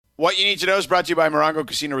What you need to know is brought to you by Morongo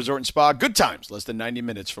Casino Resort and Spa. Good times, less than 90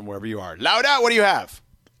 minutes from wherever you are. Laura, what do you have?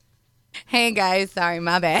 Hey, guys. Sorry,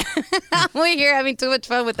 my bad. We're here having too much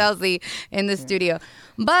fun with Elsie in the studio.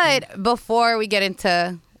 But before we get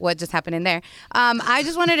into what just happened in there, I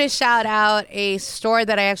just wanted to shout out a store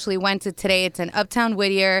that I actually went to today. It's in Uptown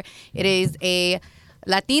Whittier. It is a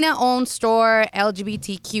Latina-owned store,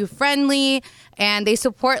 LGBTQ-friendly, and they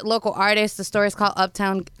support local artists. The store is called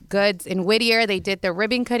Uptown Goods in Whittier. They did their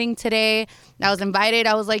ribbon cutting today. I was invited.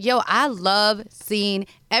 I was like, yo, I love seeing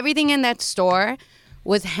everything in that store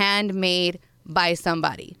was handmade by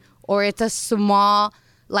somebody. Or it's a small,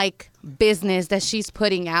 business that she's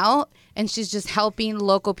putting out, and she's just helping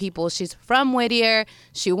local people. She's from Whittier.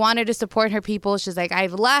 She wanted to support her people. She's like,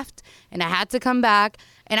 I've left, and I had to come back.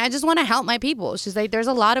 And I just want to help my people. She's like, there's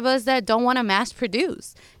a lot of us that don't want to mass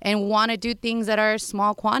produce and want to do things that are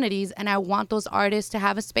small quantities. And I want those artists to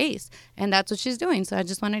have a space. And that's what she's doing. So I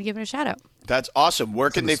just wanted to give her a shout out. That's awesome. Where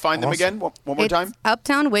can they find them again? One more time?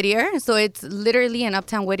 Uptown Whittier. So it's literally in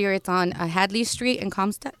Uptown Whittier. It's on Hadley Street in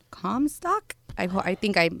Comstock. I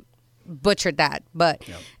think I butchered that. But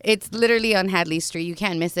It's literally on Hadley Street. You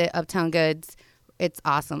can't miss it. Uptown Goods. It's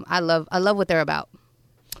awesome. I love what they're about.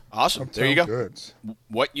 Awesome. There you go. Goods.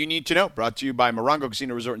 What you need to know. Brought to you by Morongo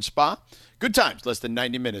Casino Resort and Spa. Good times. Less than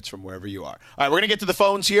 90 minutes from wherever you are. All right, we're going to get to the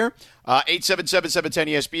phones here.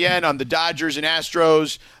 877-710-ESPN on the Dodgers and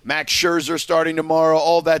Astros. Max Scherzer starting tomorrow.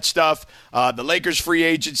 All that stuff. The Lakers free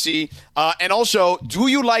agency. And also, do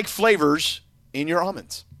you like flavors in your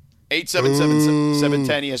almonds?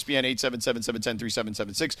 877-710-ESPN,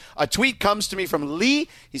 877-710-3776. A tweet comes to me from Lee.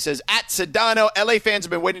 He says, at Sedano, LA fans have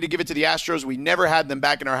been waiting to give it to the Astros. We never had them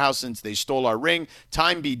back in our house since they stole our ring.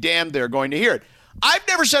 Time be damned, they're going to hear it. I've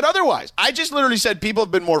never said otherwise. I just literally said people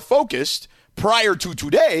have been more focused prior to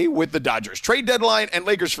today with the Dodgers trade deadline and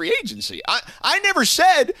Lakers free agency. I never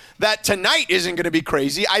said that tonight isn't going to be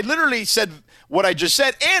crazy. I literally said what I just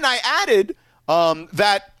said, and I added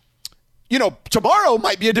that tomorrow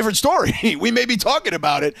might be a different story. We may be talking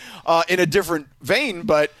about it in a different vein,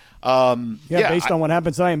 but based on what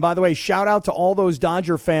happened tonight. And by the way, shout out to all those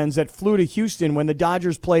Dodger fans that flew to Houston when the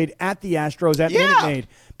Dodgers played at the Astros at Minute Maid,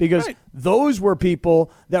 because those were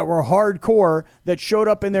people that were hardcore that showed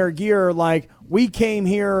up in their gear like, we came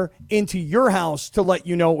here into your house to let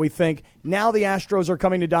you know what we think. Now the Astros are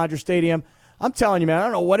coming to Dodger Stadium. I'm telling you, man, I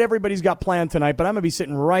don't know what everybody's got planned tonight, but I'm going to be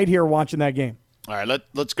sitting right here watching that game. All right,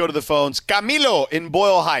 let's go to the phones. Camilo in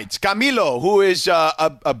Boyle Heights. Camilo, who is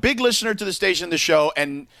a big listener to the station, the show,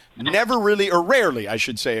 and never really, or rarely, I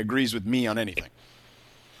should say, agrees with me on anything.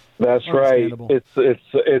 That's right.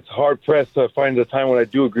 It's hard pressed to find the time when I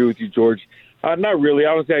do agree with you, George. Not really.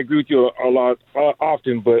 I would say I agree with you a lot,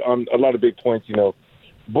 often, but on a lot of big points,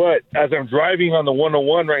 But as I'm driving on the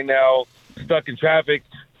 101 right now, stuck in traffic,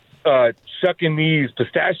 chucking these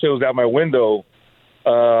pistachios out my window.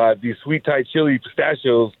 These sweet Thai chili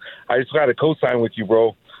pistachios, I just got to co-sign with you,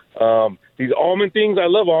 bro. These almond things, I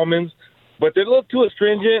love almonds, but they're a little too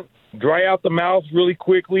astringent, dry out the mouth really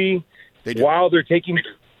quickly while they're taking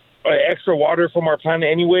extra water from our planet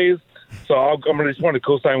anyways. So I'm gonna just want to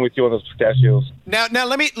co-sign with you on those pistachios. Now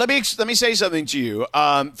let me say something to you.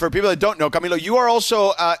 For people that don't know, Camilo, you are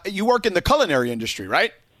also you work in the culinary industry,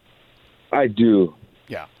 right? I do.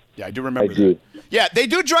 Yeah, I do remember that. Yeah, they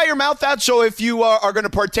do dry your mouth out, so if you are going to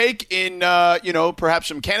partake in, perhaps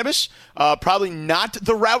some cannabis, probably not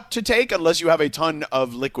the route to take unless you have a ton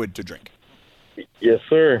of liquid to drink. Yes,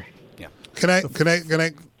 sir. Yeah. Can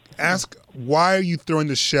I ask, why are you throwing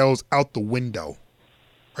the shells out the window?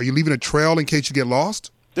 Are you leaving a trail in case you get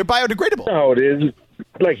lost? They're biodegradable. No, it is.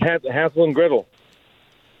 Like Hansel and Gretel.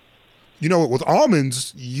 With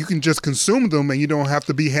almonds, you can just consume them and you don't have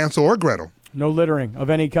to be Hansel or Gretel. No littering of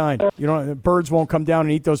any kind. Birds won't come down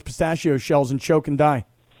and eat those pistachio shells and choke and die.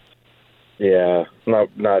 Yeah,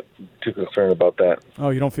 not too concerned about that. Oh,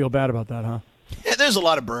 you don't feel bad about that, huh? Yeah, there's a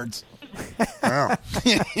lot of birds. Wow.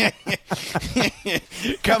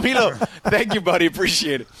 Camilo, thank you, buddy.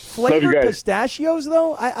 Appreciate it. Flavored pistachios,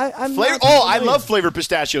 though? I love flavored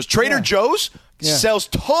pistachios. Trader Joe's sells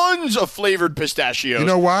tons of flavored pistachios. You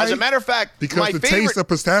know why? As a matter of fact, because taste of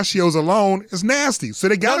pistachios alone is nasty, so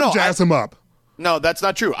they got to jazz them up. No, that's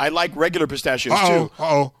not true. I like regular pistachios, too.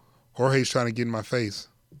 Jorge's trying to get in my face,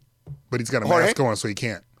 but he's got a mask on, so he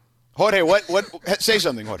can't. Jorge, what? Say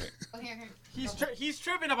something, Jorge. He's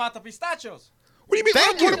tripping about the pistachios. What do you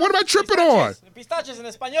mean? What am I tripping on? Pistaches in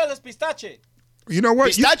español es pistache. You know what?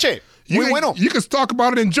 Pistache. You can talk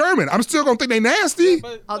about it in German. I'm still going to think they nasty.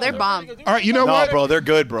 They're bomb. All right, you know what? No, bro, they're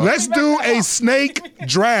good, bro. Let's do a snake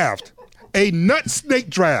draft. A nut snake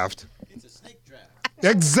draft. It's a snake draft.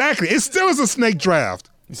 Exactly. It still is a snake draft.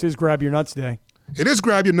 This is Grab Your Nuts Day. It is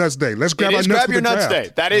Grab Your Nuts Day. Let's grab our nuts Grab for Your the Nuts draft.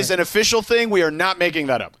 Day. That is an official thing. We are not making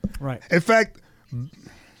that up. Right. In fact,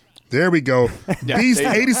 there we go. Beast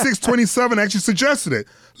 8627 actually suggested it.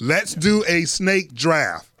 Let's do a snake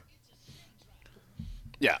draft.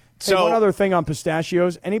 Yeah. Hey, one other thing on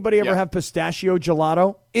pistachios. Anybody ever have pistachio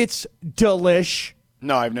gelato? It's delish.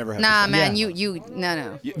 No, I've never had. Nah, man,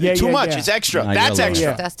 no. Too much. It's extra. No, That's you're extra.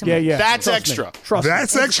 right. That's too much. That's Trust extra. Me. Trust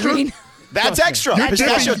That's me. extra? Green. That's extra. You're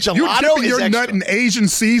Pistachio dipping gelato is your extra. nut in Asian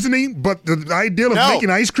seasoning, but the idea of making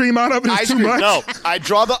ice cream out of it is Ice too cream. much? No, I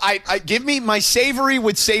draw I give me my savory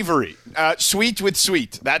with savory, sweet with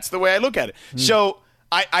sweet. That's the way I look at it. So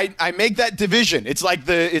I make that division. It's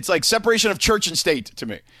like separation of church and state to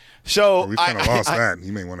me. So We kind of lost that.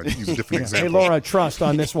 You may want to use a different Hey, example. Laura, trust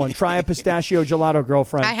on this one. Try a pistachio gelato,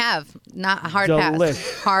 girlfriend. I have. Not a hard Delish.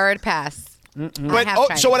 pass. Hard pass.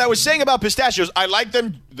 But so what I was saying about pistachios, I like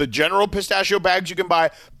them, the general pistachio bags you can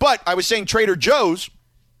buy. But I was saying Trader Joe's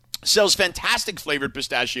sells fantastic flavored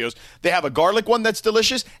pistachios. They have a garlic one that's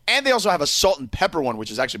delicious, and they also have a salt and pepper one,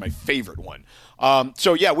 which is actually my favorite one.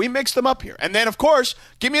 So yeah, we mix them up here. And then of course,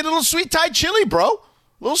 give me a little sweet Thai chili, bro. A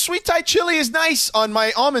little sweet Thai chili is nice on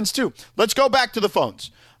my almonds too. Let's go back to the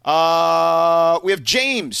phones. We have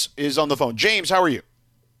James is on the phone. James, how are you?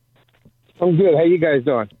 I'm good. How you guys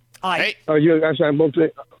doing? Hey. Oh, you. I'm sorry.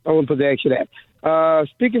 I won't put the extra that.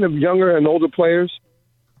 Speaking of younger and older players,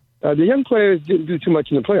 the young players didn't do too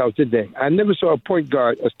much in the playoffs, did they? I never saw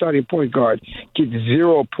a starting point guard, get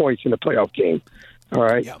 0 points in the playoff game. All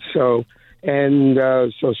right. Yep. So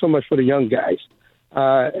much for the young guys.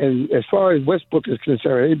 And as far as Westbrook is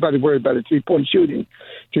concerned, anybody worried about a 3-point shooting,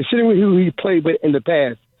 considering who he played with in the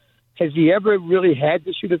past, has he ever really had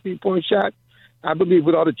to shoot a 3-point shot? I believe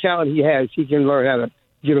with all the talent he has, he can learn how to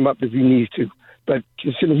get him up if he needs to. But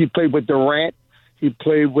considering he played with Durant, he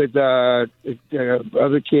played with other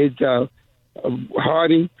kids,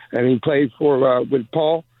 Hardy, and he played with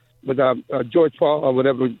Paul, with George Paul, or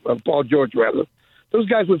whatever, Paul George, rather. Those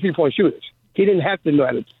guys were 3-point shooters. He didn't have to know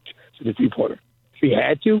how to shoot a 3-pointer. If he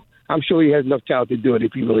had to, I'm sure he has enough talent to do it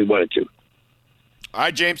if he really wanted to. All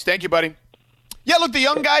right, James. Thank you, buddy. Yeah, look, the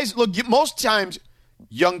young guys, most times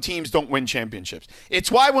young teams don't win championships.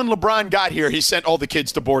 It's why when LeBron got here, he sent all the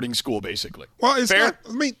kids to boarding school, basically. Well, it's fair? not.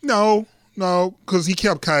 I mean, no, because he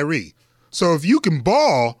kept Kyrie. So if you can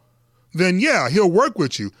ball, then yeah, he'll work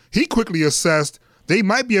with you. He quickly assessed they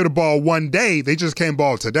might be able to ball one day. They just can't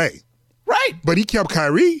ball today. Right. But he kept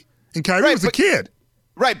Kyrie, and Kyrie was a kid.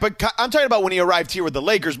 Right, but I'm talking about when he arrived here with the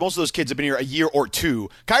Lakers. Most of those kids have been here a year or two.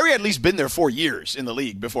 Kyrie had at least been there 4 years in the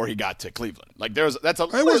league before he got to Cleveland. Like it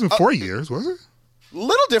wasn't 4 years, was it?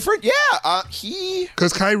 Little different, yeah.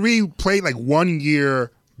 Because Kyrie played like 1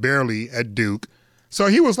 year barely at Duke. So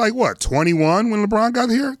he was like, what, 21 when LeBron got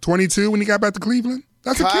here? 22 when he got back to Cleveland?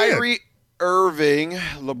 That's a kid. Kyrie Irving,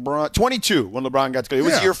 LeBron, 22 when LeBron got to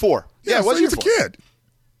Cleveland. It was year 4. Yeah, it was so year he's 4. a kid.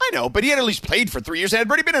 I know, but he had at least played for 3 years and had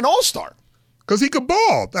already been an all-star. Because he could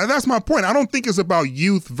ball. That's my point. I don't think it's about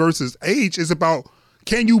youth versus age. It's about,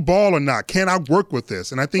 can you ball or not? Can I work with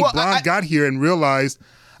this? And I think Bron got here and realized,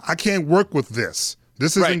 I can't work with this.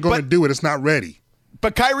 This isn't going to do it. It's not ready.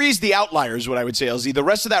 But Kyrie's the outlier is what I would say, LZ. The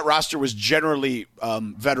rest of that roster was generally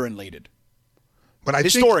veteran-lated. But I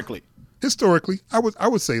historically. I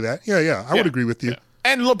would say that. Yeah. I would agree with you. Yeah.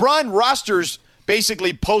 And LeBron rosters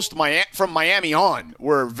basically from Miami on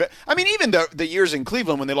even the years in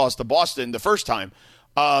Cleveland when they lost to Boston the first time,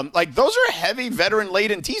 those are heavy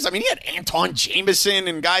veteran-laden teams. I mean, he had Anton Jameson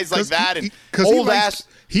and guys like that, and old-ass.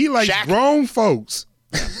 He likes grown folks.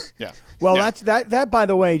 Yeah. Well, that by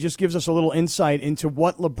the way just gives us a little insight into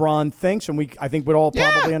what LeBron thinks, and I think we'd all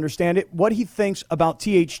probably understand it. What he thinks about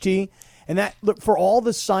THT, and that look for all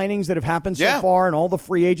the signings that have happened so far, and all the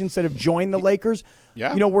free agents that have joined the Lakers.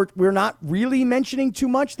 Yeah. We're not really mentioning too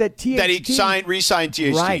much that THT re-signed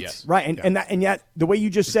THT. Right, yes. right, and yet the way you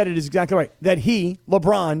just said it is exactly right. That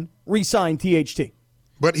LeBron re-signed THT,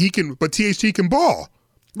 but THT can ball.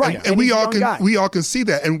 Right, and we all can see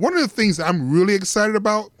that. And one of the things that I'm really excited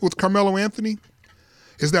about with Carmelo Anthony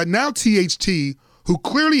is that now THT, who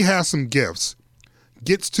clearly has some gifts,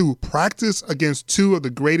 gets to practice against two of the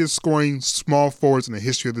greatest scoring small forwards in the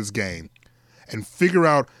history of this game and figure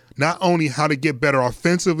out not only how to get better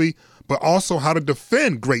offensively, but also how to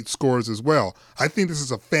defend great scorers as well. I think this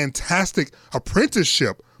is a fantastic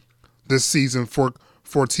apprenticeship this season for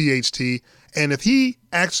THT. And if he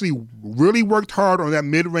actually really worked hard on that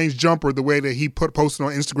mid-range jumper the way that he posted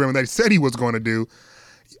on Instagram and that he said he was going to do,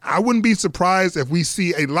 I wouldn't be surprised if we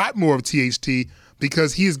see a lot more of THT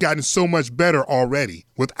because he has gotten so much better already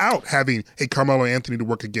without having a Carmelo Anthony to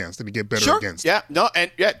work against and to get better against. Yeah, no, and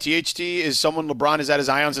THT is someone LeBron has had his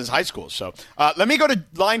eye on since high school. So let me go to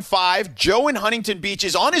line 5. Joe in Huntington Beach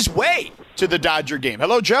is on his way to the Dodger game.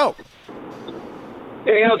 Hello, Joe.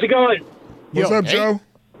 Hey, how's it going? What's up, Joe?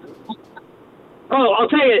 Oh, I'll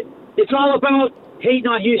tell you, it's all about hating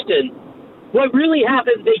on Houston. What really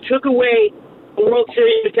happened, they took away a World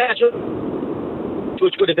Series potential,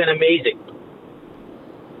 which would have been amazing.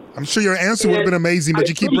 I'm sure your answer would have been amazing, but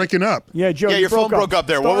you keep breaking up. Yeah, Joe. Yeah, your phone broke up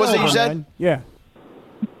there. What was it you said? Man. Yeah.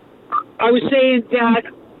 I was saying that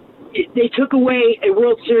they took away a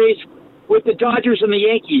World Series with the Dodgers and the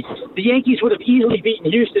Yankees. The Yankees would have easily beaten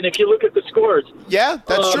Houston if you look at the scores. Yeah,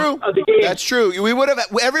 that's true. Of the game. That's true. We would have.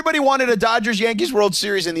 Everybody wanted a Dodgers-Yankees World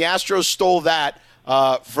Series, and the Astros stole that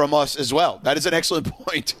from us as well. That is an excellent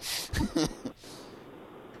point.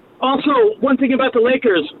 Also, one thing about the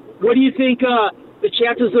Lakers, what do you think the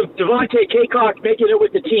chances of Devontae Kaycock making it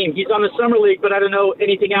with the team? He's on the Summer League, but I don't know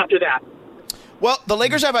anything after that. Well, the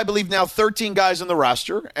Lakers have, I believe, now 13 guys on the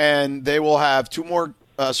roster, and they will have 2 more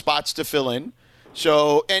spots to fill in.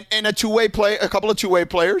 So, and a couple of two-way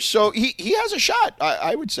players. So he has a shot,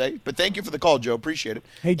 I would say. But thank you for the call, Joe. Appreciate it.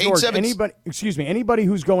 Hey, George, anybody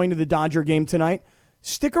who's going to the Dodger game tonight,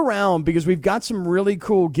 stick around because we've got some really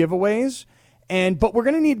cool giveaways. But we're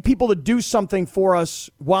going to need people to do something for us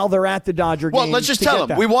while they're at the Dodger game. Well, let's just tell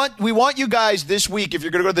them. We want you guys this week, if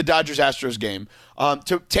you're going to go to the Dodgers-Astros game,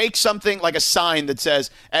 to take something like a sign that says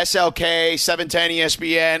SLK, 710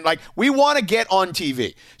 ESPN. Like, we want to get on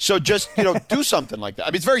TV. So just, do something like that.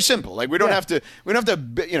 I mean, it's very simple. Like, we don't have to,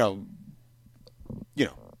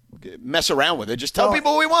 mess around with it. Just tell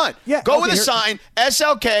people what we want. Yeah, go with a sign,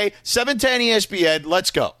 SLK, 710 ESPN.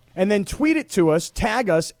 Let's go. And then tweet it to us, tag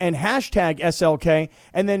us, and hashtag SLK.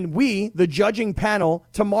 And then we, the judging panel,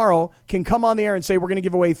 tomorrow can come on the air and say we're going to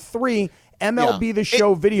give away 3 MLB The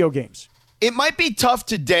Show video games. It might be tough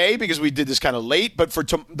today because we did this kind of late, but for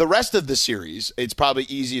the rest of the series, it's probably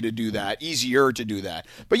easier to do that.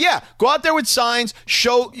 But yeah, go out there with signs,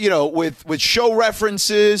 show, with show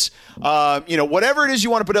references, whatever it is you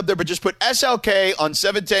want to put up there, but just put SLK on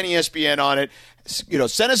 710 ESPN on it.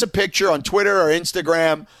 Send us a picture on Twitter or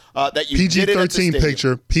Instagram that you did it at the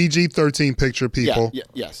stadium. PG-13 picture, people. Yeah,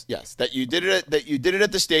 yes. That you did it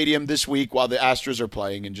at the stadium this week while the Astros are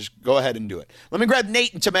playing, and just go ahead and do it. Let me grab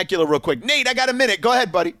Nate in Temecula real quick. Nate, I got a minute. Go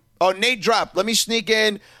ahead, buddy. Oh, Nate dropped. Let me sneak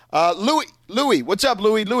in. Louis, what's up,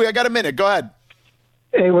 Louis? Louis, I got a minute. Go ahead.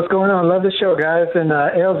 Hey, what's going on? Love the show, guys. And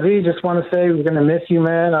LZ, just want to say we're going to miss you,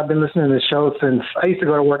 man. I've been listening to the show since I used to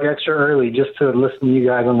go to work extra early just to listen to you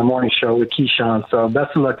guys on the morning show with Keyshawn. So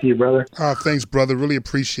best of luck to you, brother. Oh, thanks, brother. Really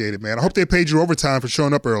appreciate it, man. I hope they paid you overtime for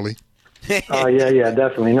showing up early. Oh, yeah,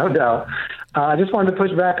 definitely. No doubt. I just wanted to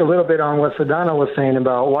push back a little bit on what Sedano was saying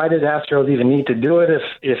about why did Astros even need to do it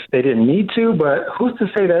if they didn't need to, but who's to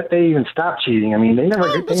say that they even stopped cheating? I mean, they never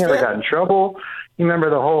got in trouble. You remember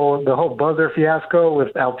the whole buzzer fiasco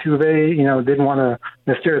with Altuve,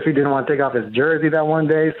 mysteriously didn't want to take off his jersey that one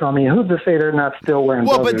day. So, I mean, who's to say they're not still wearing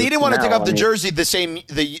buzzers? Well, but they didn't want to take off the jersey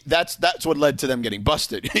that's what led to them getting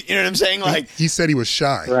busted. You know what I'm saying? Like he said he was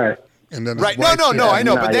shy. Right. And then right. No, I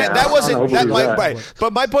know. But that wasn't right.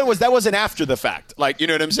 But my point was that wasn't after the fact. Like, you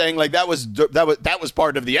know what I'm saying? Like that was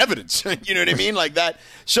part of the evidence. You know what I mean? Like that.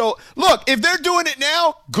 So look, if they're doing it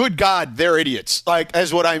now, good God, they're idiots. Like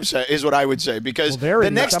is what I would say. Because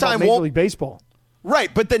the next time Major League Baseball.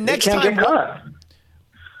 Right, but the next time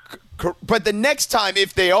but the next time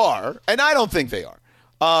if they are, and I don't think they are,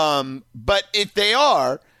 but if they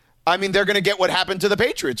are, I mean, they're going to get what happened to the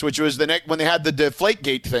Patriots, which was when they had the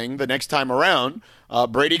Deflategate thing the next time around.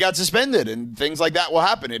 Brady got suspended, and things like that will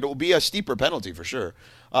happen. It will be a steeper penalty for sure.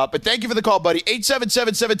 But thank you for the call, buddy.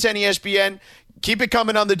 877-710-ESPN. Keep it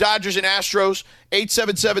coming on the Dodgers and Astros.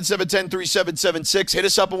 877-710-3776. Hit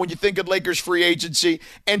us up on when you think of Lakers free agency.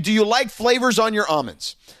 And do you like flavors on your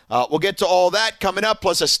almonds? We'll get to all that coming up,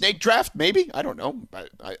 plus a snake draft, maybe. I don't know.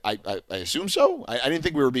 I assume so. I didn't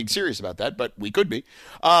think we were being serious about that, but we could be.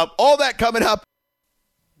 All that coming up.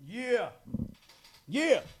 Yeah.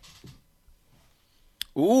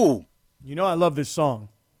 Ooh. You know I love this song.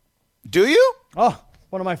 Do you? Oh,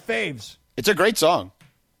 one of my faves. It's a great song.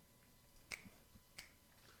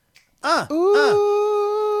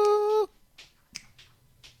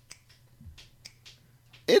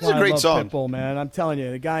 It's a great song. Pitbull, man. I'm telling you,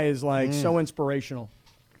 the guy is so inspirational.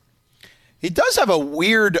 He does have a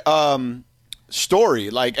weird story,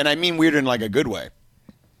 and I mean weird in a good way.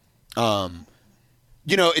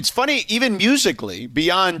 It's funny, even musically,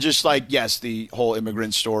 beyond just the whole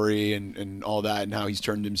immigrant story and all that, and how he's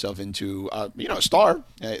turned himself into a star.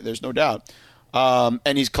 There's no doubt.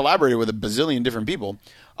 and he's collaborated with a bazillion different people.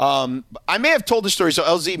 I may have told the story, so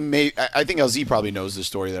I think LZ probably knows the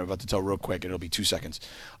story that I'm about to tell real quick, and it'll be 2 seconds.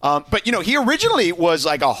 But, he originally was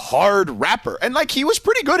like a hard rapper, and like he was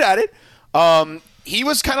pretty good at it. He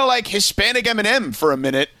was kind of like Hispanic Eminem for a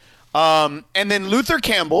minute. And then Luther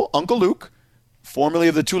Campbell, Uncle Luke, formerly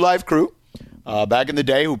of the 2 Live Crew, back in the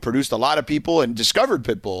day, who produced a lot of people and discovered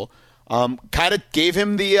Pitbull, kind of gave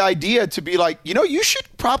him the idea to be like, you should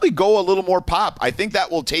probably go a little more pop. I think that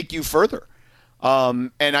will take you further.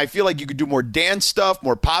 And I feel like you could do more dance stuff,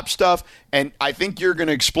 more pop stuff, and I think you're going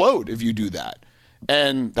to explode if you do that.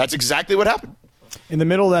 And that's exactly what happened. In the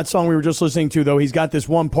middle of that song we were just listening to, though, he's got this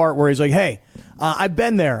one part where he's like, hey, I've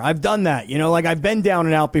been there. I've done that. Like I've been down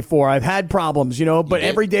and out before. I've had problems, but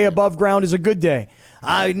every day above ground is a good day.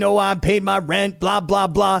 I know I paid my rent, blah, blah,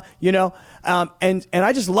 blah, and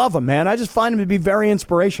I just love him, man. I just find him to be very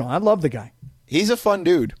inspirational. I love the guy. He's a fun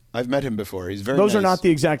dude. I've met him before. He's very Those nice. are not the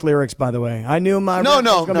exact lyrics, by the way. I knew my No, rent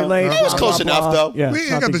was going to be late. It was close enough, though. Yeah, We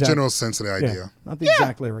got the general sense of the idea. Yeah, not the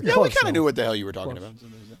exact lyrics. Yeah, we kind of knew what the hell you were talking about.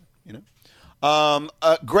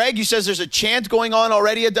 Greg, you says there's a chant going on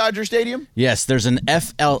already at Dodger Stadium? Yes, there's an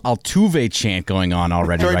F.L. Altuve chant going on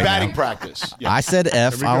already during right batting now. practice. Yeah. I said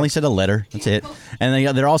F. I only said a letter. That's it.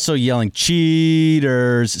 And they're also yelling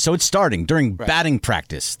cheaters. So it's starting during batting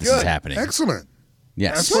practice. This is happening. Excellent.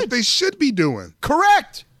 Yes. That's what they should be doing.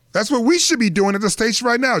 Correct. That's what we should be doing at the station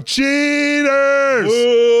right now. Cheaters!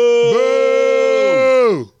 Boo!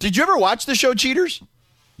 Boo! Did you ever watch the show Cheaters?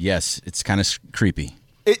 Yes, it's kind of creepy.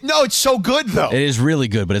 No, it's so good, though. It is really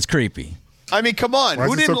good, but it's creepy. I mean, come on. Why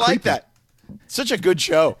Who is it didn't so like creepy? that? Such a good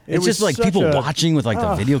show. It's just like people watching with like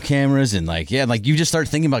the video cameras and like you just start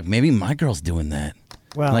thinking about maybe my girl's doing that.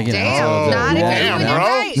 Well, like, Damn, not if you're doing it bro.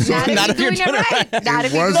 right. Not if you're doing it right. Not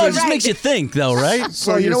if you're No, doing it it just makes you right. think, though, right?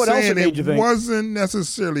 So you you're know what else it saying made you think? wasn't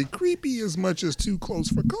necessarily creepy as much as too close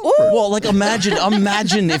for comfort. Well, like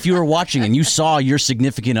imagine if you were watching and you saw your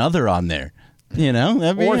significant other on there.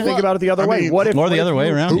 That'd be, Or think about it the other way. What if? Or the other way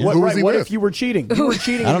around. Who was he What with? if you were cheating? You were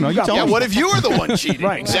cheating. I don't know, you got tell Yeah, me. what if you were the one cheating?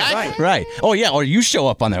 Right, Exactly. Right. Oh, yeah. Or you show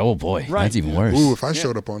up on there. Oh, boy. Right. That's even worse. Ooh, if I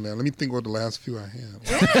showed up on that, let me think what the last few I had.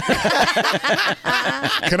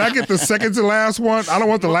 Can I get the second to last one? I don't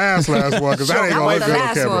want the last one because that ain't I gonna want look the good on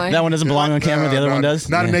last camera. one. That one doesn't belong on camera. The other one does?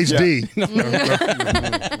 Not in HD.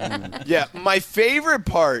 Yeah, my favorite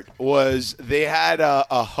part was they had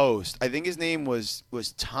a host. I think his name was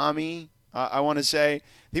Tommy, I want to say.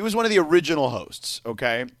 He was one of the original hosts,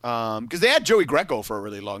 okay? Because they had Joey Greco for a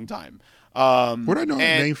really long time. Where do I know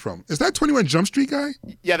that name from? Is that 21 Jump Street guy?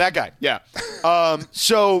 Yeah, that guy. Yeah.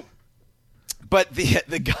 But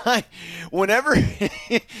the guy, whenever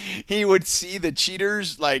he would see the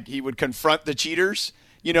cheaters, like he would confront the cheaters,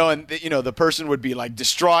 and the person would be like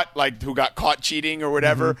distraught, like who got caught cheating or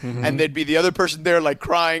whatever, and there'd be the other person there like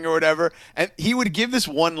crying or whatever, and he would give this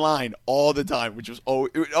one line all the time, which was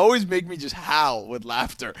it would always make me just howl with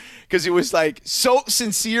laughter because it was like so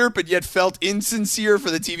sincere but yet felt insincere for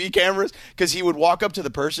the TV cameras, because he would walk up to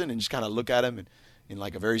the person and just kind of look at him and in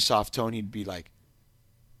like a very soft tone he'd be like,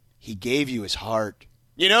 "He gave you his heart."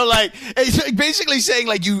 Like it's like basically saying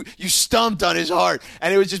like you stumped on his heart,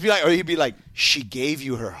 and it would just be like, or he'd be like, "She gave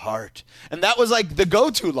you her heart," and that was like the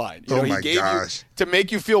go-to line. Oh he my gave gosh. you to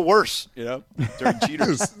make you feel worse. During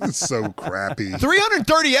Cheaters. It's so crappy.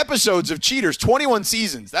 330 episodes of Cheaters, 21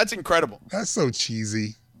 seasons. That's incredible. That's so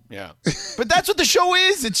cheesy. Yeah, but that's what the show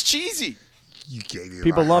is. It's cheesy. You gave it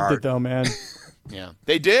People my loved heart. it, though, man. Yeah,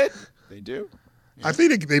 they did. They do. Yeah. I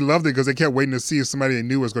think they loved it because they kept waiting to see if somebody they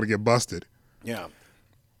knew was going to get busted. Yeah.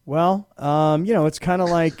 Well, it's kind of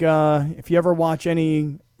like if you ever watch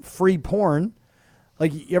any free porn,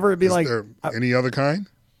 like you ever be Is like, there any other kind?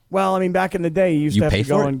 well, I mean, back in the day, you used You to have pay to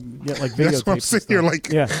go for it? and get like videotapes. That's what I'm and sitting here stuff.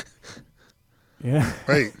 like, yeah.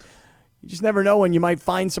 wait. You just never know when you might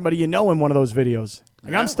find somebody you know in one of those videos.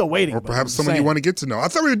 Like, I'm still waiting. Or but I'm perhaps just someone you saying. want to get to know. I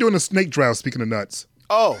thought we were doing a snake draft, speaking of nuts.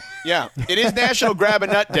 Oh, yeah. It is National Grab a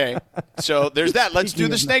Nut Day. So there's that. Let's do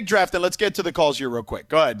the snake draft, and let's get to the calls here real quick.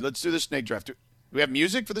 Go ahead. Let's do the snake draft. Do we have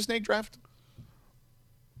music for the snake draft?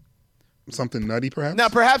 Something nutty, perhaps? Now,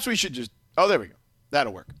 perhaps we should just... Oh, there we go.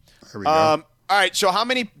 That'll work. There we go. All right, so how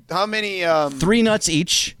many 3 nuts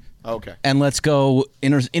each. Okay. And let's go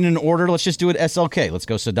in an order. Let's just do it SLK. Let's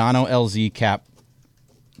go Sedano, LZ, Cap,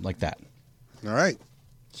 like that. All right.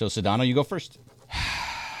 So, Sedano, you go first.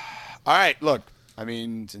 All right, look. I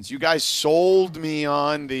mean, since you guys sold me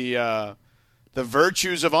on the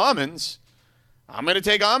virtues of almonds, I'm going to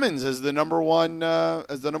take almonds as the number one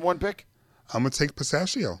pick. I'm going to take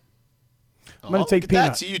pistachio. I'm going to take look at that.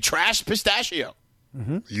 peanut. See, you trashed pistachio.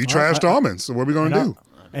 You trashed almonds, so what are we going to do?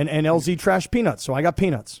 And LZ trash peanuts, so I got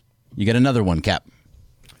peanuts. You get another one, Cap.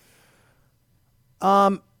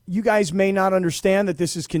 You guys may not understand that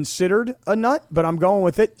this is considered a nut, but I'm going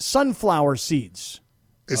with it. Sunflower seeds.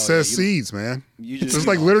 It says seeds, man. It's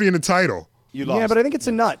like lost. literally in the title. You lost. Yeah, but I think it's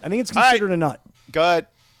a nut. I think it's considered a nut. Go ahead.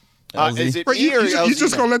 Is it me or you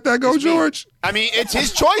just going to let that go, George? I mean, it's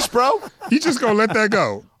his choice, bro. You just going to let that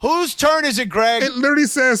go? Whose turn is it, Greg? It literally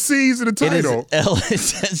says seeds in the title. It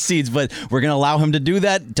says seeds, but we're going to allow him to do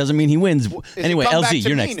that. Doesn't mean he wins. Anyway, LZ,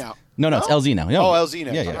 you're next. Now? No, it's LZ now. Oh, LZ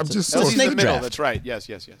now. Yeah. I'm just LZ's snake the middle. draft. That's right. Yes.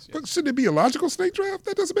 But shouldn't it be a logical snake draft?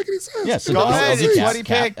 That doesn't make any sense. Yes. Go ahead. It's what he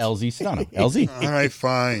Cap, picked. LZ Sedano. LZ. All right,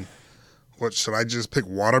 fine. What, should I just pick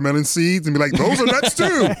watermelon seeds and be like, those are nuts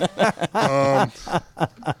too?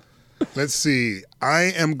 Let's see.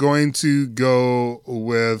 I am going to go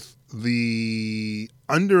with the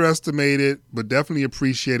underestimated but definitely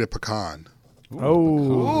appreciated pecan.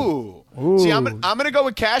 Oh. Ooh. See, I'm gonna go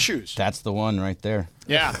with cashews. That's the one right there.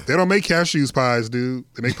 Yeah. They don't make cashews pies, dude.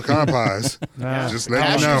 They make pecan pies. Just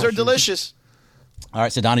let me know. Cashews are delicious. All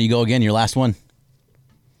right, Sedano, you go again. Your last one.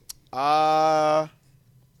 Let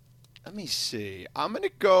me see. I'm gonna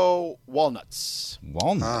go walnuts.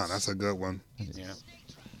 Walnuts. Ah, that's a good one. Yeah.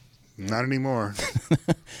 Not anymore.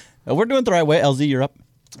 We're doing it the right way. LZ, you're up.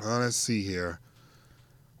 Let's see here.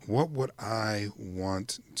 What would I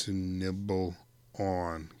want to nibble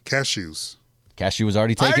on? Cashews. Cashew was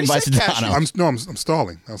already taken by Sedano. I'm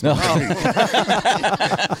stalling. That was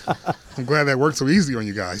I'm glad that worked so easy on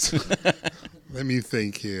you guys. Let me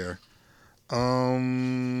think here.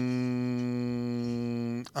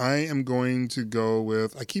 I am going to go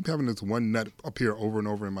with, I keep having this one nut appear over and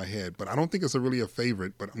over in my head, but I don't think it's really a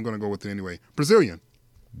favorite, but I'm going to go with it anyway. Brazilian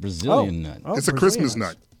nut. It's a Christmas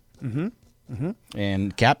nut. Mm-hmm. Mm-hmm.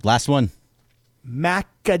 And Cap, last one.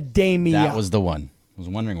 Macadamia. That was the one. I was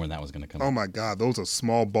wondering when that was going to come. Oh my God, those are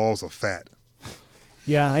small balls of fat.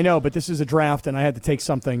 Yeah, I know, but this is a draft, and I had to take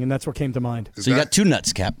something, and that's what came to mind. So you got two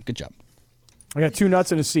nuts, Cap. Good job. I got 2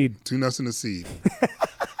 nuts and a seed. 2 nuts and a seed.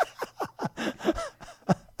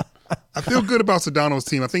 I feel good about Sedano's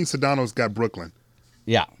team. I think Sedano's got Brooklyn.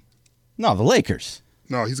 Yeah. No, the Lakers.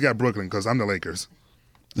 No, he's got Brooklyn because I'm the Lakers.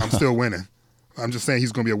 I'm still winning. I'm just saying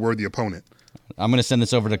he's going to be a worthy opponent. I'm going to send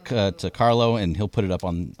this over to Carlo, and he'll put it up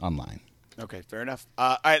online. Okay, fair enough.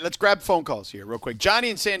 All right, let's grab phone calls here real quick. Johnny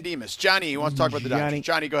and San Dimas. Johnny, you want to talk about the Dodgers?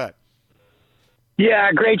 Johnny, go ahead.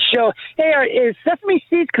 Yeah, great show. Hey, is sesame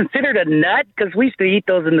seeds considered a nut? Because we used to eat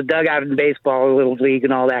those in the dugout in baseball, Little League,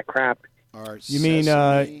 and all that crap. You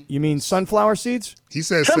mean sunflower seeds? He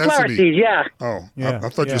says sunflower sesame. seeds, yeah. Oh, Yeah, I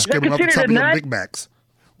thought you yeah. were scribbling off the top of your nut? Big Macs.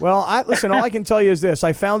 Well, listen, all I can tell you is this.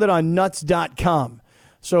 I found it on nuts.com.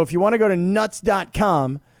 So if you want to go to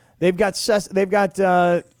nuts.com, they've got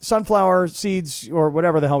sunflower seeds or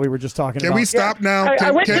whatever the hell we were just talking about. Can we stop now?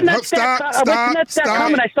 I went to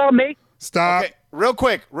nuts.com and I saw Stop. Okay,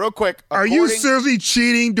 real quick. Are you seriously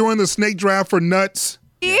cheating during the snake draft for nuts?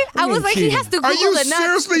 I was like, he has to Google Are you the nuts.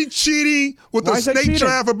 seriously cheating with the snake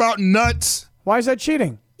draft about nuts? Why is that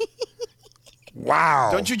cheating? Wow.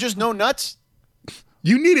 Don't you just know nuts?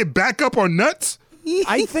 You needed backup on nuts?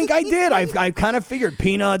 I think I did. I kind of figured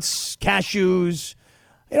peanuts, cashews.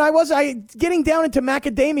 You know, getting down into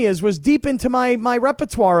macadamias was deep into my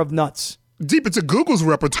repertoire of nuts. Deep into Google's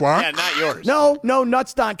repertoire? Yeah, not yours. No,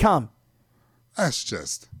 nuts.com. That's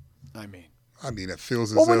just. I mean, it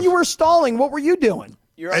feels as Well, if. when you were stalling, what were you doing?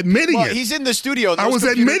 You're admitting it. He's in the studio. I was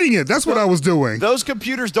admitting it. That's what I was doing. Those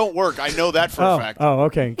computers don't work. I know that for a fact. Oh,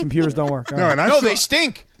 okay. Computers don't work. All right. No, they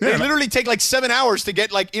stink. Yeah. They literally take like 7 hours to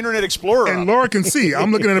get like Internet Explorer. And up. Laura can see.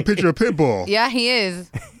 I'm looking at a picture of Pitbull. Yeah, he is.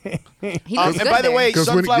 He and by the way,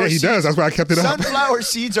 sunflower he seeds, does. That's why I kept it up. Sunflower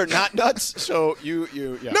seeds are not nuts. So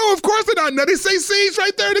yeah. No, of course they're not nuts. They say seeds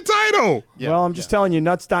right there in the title. Yeah. Well, I'm just telling you,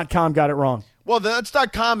 nuts.com got it wrong. Well, the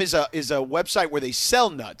nuts.com is a website where they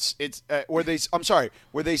sell nuts. It's where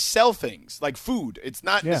they sell things like food. It's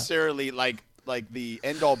not necessarily like the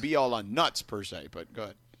end all be all on nuts per se. But go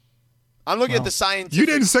ahead. I'm looking at the scientific. You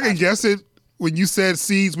didn't second guess it when you said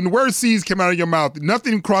seeds. When the word seeds came out of your mouth,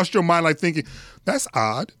 nothing crossed your mind like thinking that's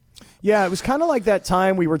odd. Yeah, it was kind of like that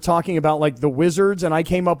time we were talking about like the Wizards, and I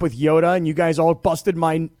came up with Yoda, and you guys all busted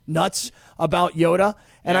my nuts about Yoda.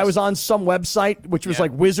 And I was on some website, which was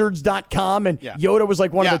like wizards.com, and Yoda was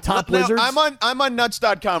like one of the top wizards. I'm on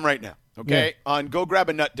nuts.com right now, okay? On Go Grab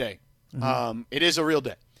a Nut Day. Mm-hmm. It is a real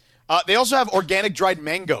day. They also have organic dried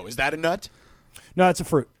mango. Is that a nut? No, it's a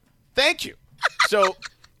fruit. Thank you. So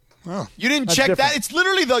Oh, You didn't That's check different. that? It's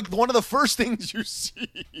literally one of the first things you see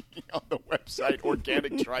on the website,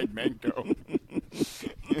 organic dried mango.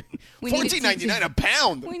 $14.99 a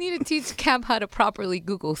pound. We need to teach Cap how to properly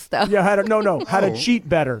Google stuff. Yeah, how to cheat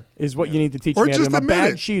better is what you need to teach Or me. just I'm a admit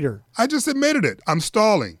bad it. cheater. I just admitted it. I'm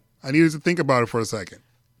stalling. I needed to think about it for a second.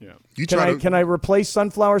 Yeah. You Can I replace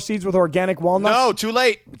sunflower seeds with organic walnuts? No, too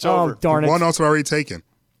late. It's over. Oh, darn it. Walnuts are already taken.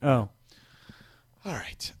 Oh. All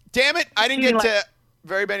right. Damn it. I didn't get to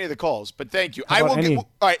very many of the calls, but thank you. How about any? All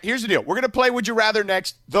right, here's the deal. We're going to play Would You Rather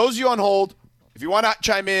next. Those of you on hold, if you want to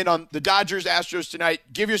chime in on the Dodgers, Astros tonight,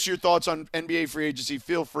 give us your thoughts on NBA free agency.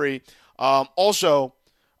 Feel free. Also,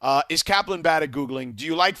 is Kaplan bad at Googling? Do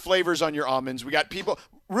you like flavors on your almonds? We got people.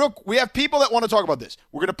 We have people that want to talk about this.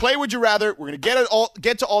 We're going to play Would You Rather. We're going to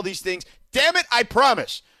get to all these things. Damn it, I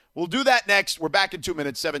promise. We'll do that next. We're back in 2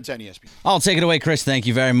 minutes, 710 ESPN. I'll take it away, Chris. Thank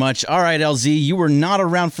you very much. All right, LZ, you were not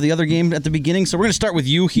around for the other game at the beginning, so we're going to start with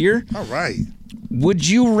you here. All right. Would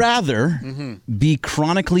you rather be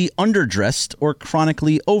chronically underdressed or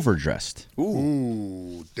chronically overdressed?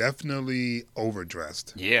 Ooh, definitely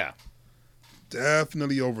overdressed. Yeah.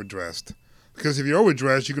 Definitely overdressed. Because if you're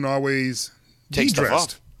overdressed, you can always Take stuff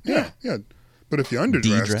de-dressed. off. Yeah. But if you're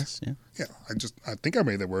underdressed, De-dress, yeah. I think I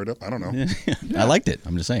made that word up. I don't know. I liked it.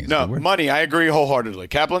 I'm just saying. It's a No, good word. money. I agree wholeheartedly.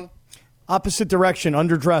 Kaplan? Opposite direction,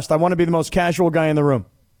 underdressed. I want to be the most casual guy in the room.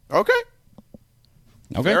 Okay.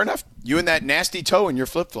 Okay. Fair enough. You and that nasty toe in your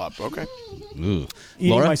flip-flop. Okay. Ooh.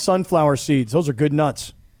 Eating Laura? my sunflower seeds. Those are good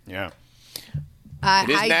nuts. Yeah. It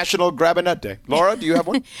is National Grab a Nut Day. Laura, do you have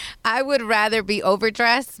one? I would rather be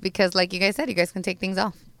overdressed because, like you guys said, you guys can take things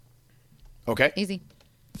off. Okay. Easy.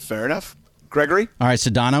 Fair enough. Gregory? All right,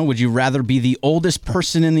 Sedano, would you rather be the oldest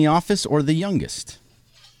person in the office or the youngest?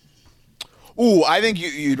 Ooh, I think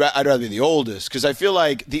I'd rather be the oldest because I feel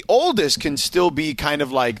like the oldest can still be kind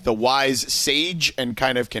of like the wise sage and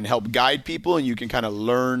kind of can help guide people, and you can kind of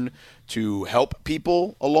learn to help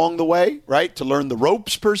people along the way, right? To learn the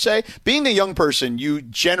ropes, per se. Being the young person, you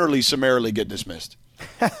generally summarily get dismissed.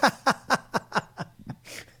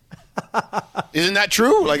 Isn't that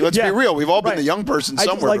true? Like, let's be real. We've all been the young person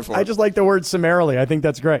somewhere before. I just like the word summarily. I think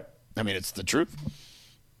that's great. I mean, it's the truth.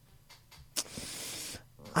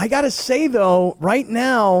 I got to say, though, right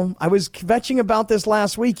now, I was kvetching about this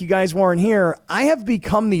last week. You guys weren't here. I have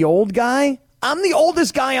become the old guy. I'm the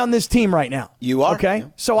oldest guy on this team right now. You are? Okay? Yeah.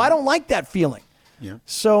 So I don't like that feeling. Yeah.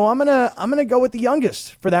 So I'm gonna go with the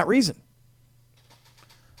youngest for that reason.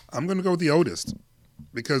 I'm going to go with the oldest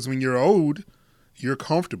because when you're old, you're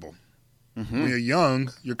comfortable. When you're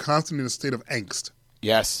young, you're constantly in a state of angst.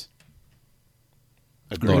 Yes.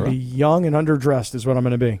 I'm going to be young and underdressed is what I'm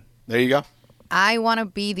going to be. There you go. I want to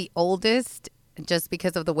be the oldest just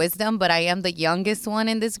because of the wisdom, but I am the youngest one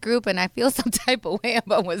in this group, and I feel some type of way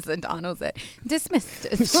about what Sedano said.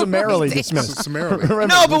 Dismissed. Summarily dismissed. Summarily.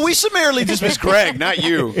 No, but we summarily dismiss Greg, not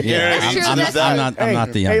you. Yeah, I'm not the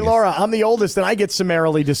youngest. Hey, Laura, I'm the oldest, and I get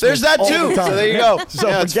summarily dismissed. There's that all too. the time. So there you go. So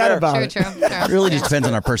Yeah, it's forget fair. about True. It really just depends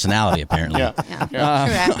on our personality, apparently.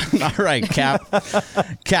 Yeah. All right, Cap.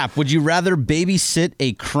 Cap, would you rather babysit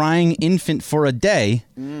a crying infant for a day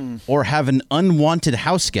or have an unwanted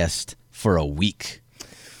house guest for a week?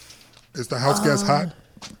 Is the house guest hot?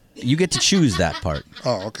 You get to choose that part.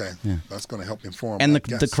 Oh, okay. That's going to help inform. And my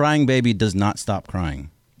the guess. crying baby does not stop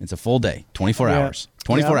crying. It's a full day, 24 Yeah. hours.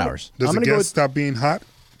 24 Yeah, hours. Does I'm the gonna go guest with- stop being hot?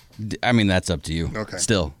 I mean, that's up to you. Okay.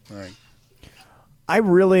 Still. All right. I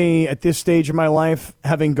really, at this stage of my life,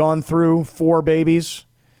 having gone through 4 babies,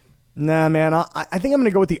 nah, man, I think I'm going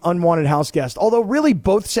to go with the unwanted house guest. Although, really,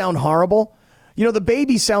 both sound horrible. You know, the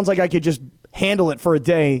baby sounds like I could just handle it for a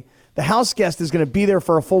day. The house guest is going to be there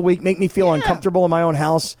for a full week, make me feel uncomfortable in my own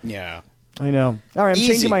house. Yeah. I know. All right, I'm Easy.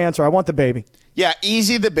 changing my answer. I want the baby. Yeah,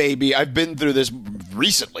 easy the baby. I've been through this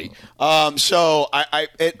recently. So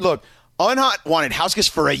look, unwanted house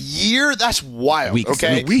guest for a year? That's wild. Weeks.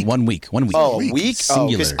 Okay. Week. 1 week. 1 week. Oh, a week?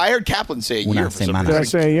 Singular. Because I heard Kaplan say a Una year for some semana. Did I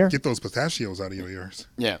reason. say a year? Get those pistachios out of your ears.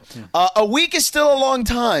 Yeah. A week is still a long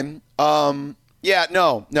time. Yeah,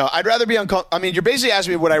 no. I'd rather be uncomfortable. I mean, you're basically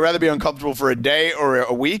asking me, would I rather be uncomfortable for a day or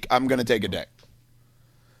a week? I'm going to take a day.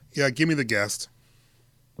 Yeah, give me the guest.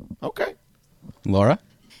 Okay. Laura?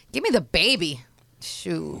 Give me the baby.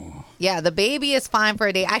 Shoot. Yeah, the baby is fine for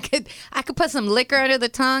a day. I could put some liquor under the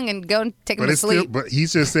tongue and go and take him But to it's still. sleep. But he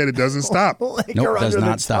just said it doesn't stop. Nope, does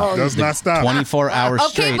not stop. Does not stop. 24 hours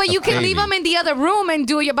straight. Okay, but you of can baby. leave him in the other room and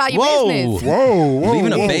do about your Whoa. business. Whoa.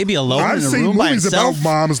 Leaving a baby alone I've in a seen room by movies itself? about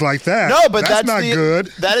moms like that. No, but that's not the, good.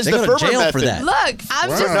 That is They the go to Ferber jail method. for that. Look, I'm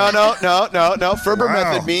Wow. just No. Ferber Wow.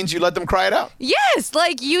 method means you let them cry it out. yes,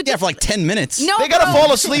 like you. Yeah, for like 10 minutes. No, They got to bro.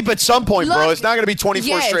 fall asleep at some point, bro. Look, It's not going to be 24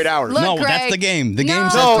 yes, straight hours. look, No, that's Greg, the game. game. The game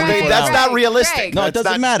says No, 24 that's hours. not realistic. Greg. No, it That's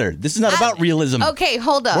doesn't matter. This is not about realism. Okay,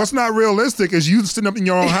 hold up. What's not realistic is you sitting up in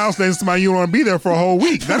your own house letting somebody you don't want to be there for a whole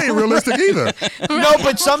week. That ain't realistic either. No,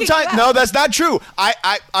 but sometimes no, that's not true.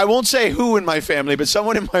 I won't say who in my family, but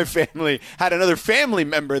someone in my family had another family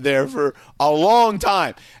member there for a long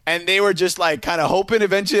time, and they were just like kind of hoping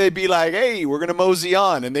eventually they'd be like, "Hey, we're gonna mosey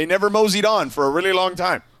on," and they never moseyed on for a really long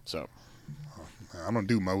time. So I don't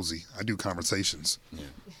do mosey. I do conversations.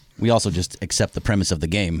 We also just accept the premise of the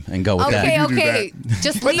game and go with Okay, that. okay.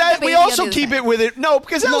 Just But leave that the we baby also on the keep side. it with it. No,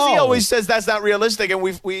 because Elsie No. always says that's not realistic, and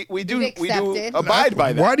we do accepted. abide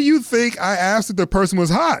by that. Why do you think I asked if the person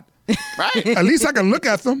was hot? Right? At least I can look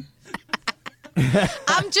at them.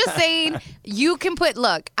 I'm just saying, you can put.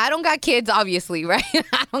 Look, I don't got kids, obviously, right?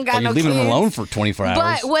 I don't got Well, no you're leaving kids. them alone for 24 hours.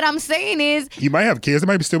 But what I'm saying is, You might have kids. They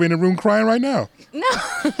might still be in the room crying right now.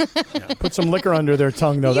 Put some liquor under their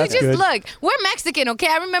tongue, though. you That's just good. look. We're Mexican, okay?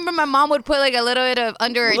 I remember my mom would put like a little bit of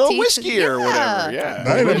under her A little teeth. whiskey or whatever. That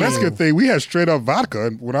Yeah. ain't a Mexican thing. We had straight up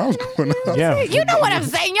vodka when I was growing up. Yeah. You know what I'm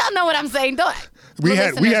saying? Y'all know what I'm saying. Don't. We the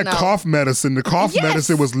had listeners know. cough medicine. The cough Yes.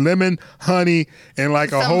 medicine was lemon, honey, and like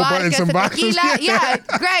a Some whole bunch vodka, and some some vodka. tequila. Yeah,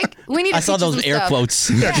 Greg, we need to I saw teach you those some air stuff. quotes.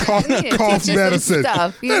 Yeah, cough, we need to cough teach you some medicine.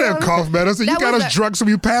 stuff, They you didn't have know? cough medicine. You That got was us a- drunk so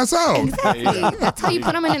you pass out. Exactly. That's how you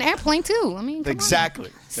put them in an airplane too. I mean, come on. Exactly.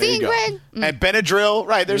 There See, you go. Greg? And Benadryl,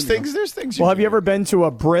 right? There's things. Well, have you ever been to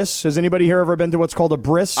a bris? Has anybody here ever been to what's called a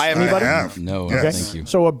bris? I have. Anybody? I have. No, Yes. thank you.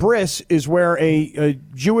 So a bris is where a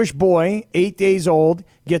Jewish boy, 8 days old,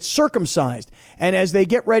 gets circumcised. And as they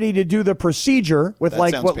get ready to do the procedure with That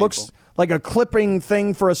like sounds what looks painful. like a clipping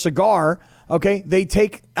thing for a cigar, okay, they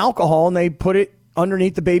take alcohol and they put it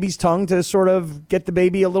underneath the baby's tongue to sort of get the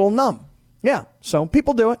baby a little numb. Yeah, so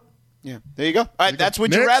people do it. Yeah. There you go. All right. That's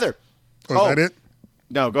would you Next. rather? Oh, is that it?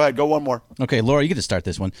 No, go ahead. Go one more. Okay, Laura, you get to start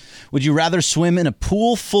this one. Would you rather swim in a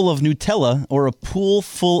pool full of Nutella or a pool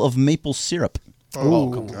full of maple syrup? Oh,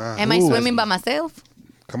 God. Am I swimming by myself?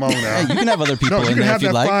 Come on now. Hey, you can have other people No, you in can there have if you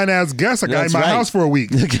that like. fine ass guest I got in That's my right. house for a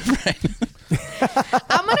week. Right.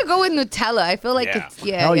 I'm gonna go with Nutella. I feel like Yeah. it's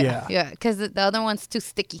yeah, Hell yeah, because the other one's too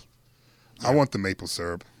sticky. I want the maple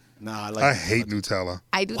syrup. No, I I like. hate Nutella.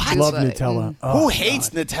 I do. I too, love but, Nutella. Oh, Who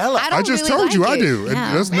hates Nutella? I don't I just really told you like I it. do. And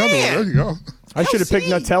Yeah. that's another one. There you go. I should have picked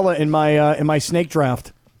see. Nutella in my snake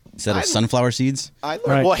draft. Instead of sunflower seeds? I learned.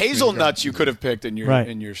 Right. Well, hazelnuts you could have picked in your Right.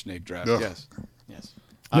 in your snake draft. Ugh. Yes. Yes.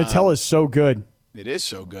 Nutella is so good. It is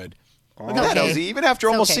so good. Look at that, Okay. Elsie. Even after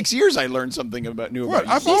It's almost okay. 6 years, I learned something about new What?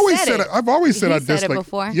 about I've you. always said said it. I've always said He I said it dislike.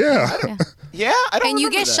 before. Yeah. Yeah, I don't. And you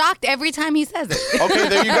remember get that. shocked every time he says it. Okay,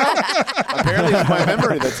 there you go. Apparently, it's my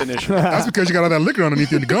memory that's an issue. That's because you got all that liquor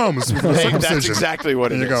underneath your gums. From the Hey, that's circumcision. exactly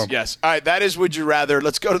what it There is. you go. Yes. All right, that is Would You Rather.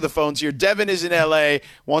 Let's go to the phones here. Devin is in L.A.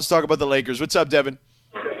 Wants to talk about the Lakers. What's up, Devin?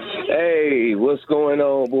 Hey, what's going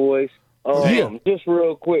on, boys? Just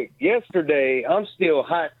real quick. Yesterday, I'm still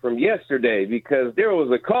hot from yesterday because there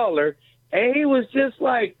was a caller, and he was just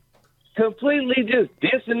like completely just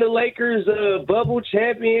dissing the Lakers' bubble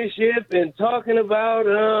championship and talking about,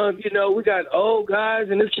 we got old guys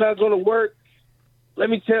and it's not going to work. Let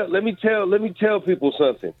me tell people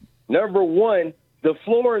something. Number one, the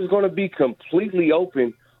floor is going to be completely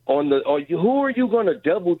open who are you going to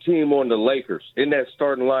double team on the Lakers in that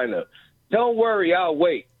starting lineup? Don't worry, I'll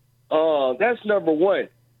wait. That's number one.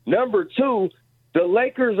 Number two, the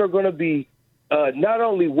Lakers are going to be not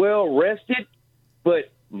only well rested,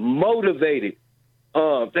 but motivated.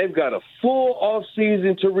 They've got a full off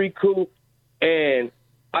season to recoup, and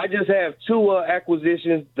I just have two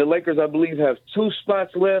acquisitions. The Lakers, I believe, have 2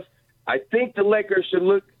 spots left. I think the Lakers should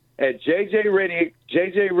look at J.J.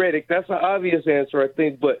 Redick. That's an obvious answer, I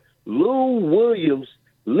think, but Lou Williams,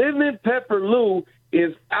 Lemon Pepper Lou,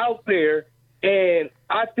 is out there, and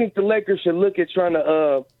I think the Lakers should look at trying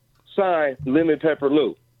to sign Lemon Pepper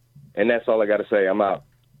Lou. And that's all I got to say. I'm out.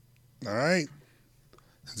 All right.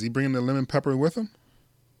 Is he bringing the lemon pepper with him?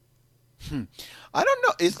 I don't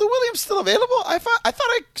know. Is Lou Williams still available? I thought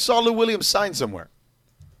I saw Lou Williams sign somewhere.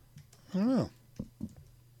 I don't know.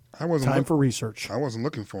 I wasn't Time for research. I wasn't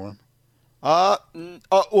looking for him.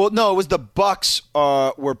 Well, no, it was the Bucks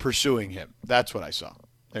were pursuing him. That's what I saw.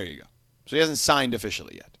 There you go. So he hasn't signed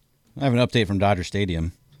officially yet. I have an update from Dodger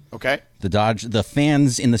Stadium. Okay. The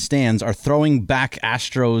fans in the stands are throwing back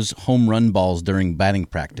Astros home run balls during batting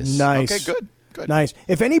practice. Nice. Okay, good. Nice.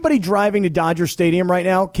 If anybody driving to Dodger Stadium right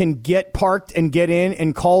now can get parked and get in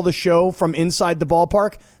and call the show from inside the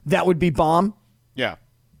ballpark, that would be bomb. Yeah.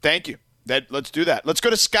 Thank you. Let's do that. Let's go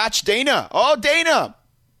to Scotch Dana. Oh, Dana,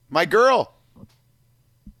 my girl.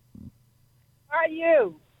 How are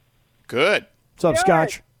you? Good. What's up, George,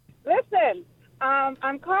 Scotch? Listen,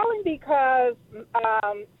 I'm calling because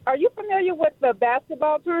are you familiar with the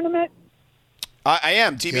basketball tournament? I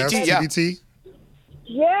am. TBT, yeah. TBT.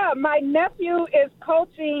 Yeah, my nephew is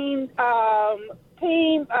coaching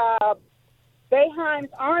team Bayheim's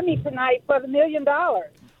Army tonight for the $1 million.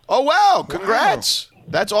 Oh, wow. Congrats. Wow.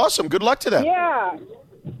 That's awesome. Good luck to them. Yeah.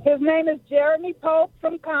 His name is Jeremy Pope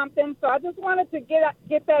from Compton. So I just wanted to get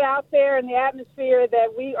that out there in the atmosphere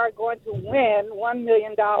that we are going to win $1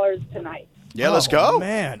 million tonight. Yeah, let's go.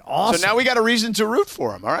 Man, awesome. So now we got a reason to root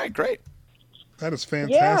for him. All right, great. That is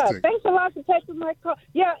fantastic. Yeah, thanks a lot for taking my call.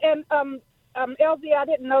 Yeah, and LZ, I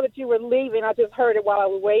didn't know that you were leaving. I just heard it while I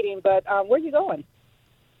was waiting. But where are you going?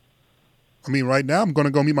 I mean, right now I'm going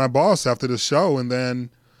to go meet my boss after the show, and then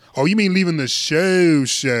 – oh, you mean leaving the show?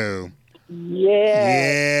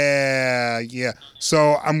 Yeah. Yeah.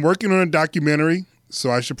 So I'm working on a documentary,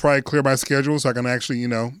 so I should probably clear my schedule so I can actually,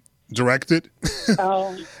 direct it.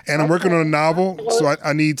 And I'm working on a novel, so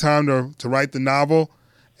I need time to write the novel.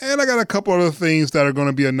 And I got a couple other things that are going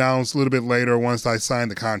to be announced a little bit later once I sign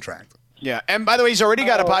the contract. Yeah. And by the way, he's already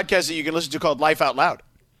got a podcast that you can listen to called Life Out Loud.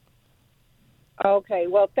 Okay.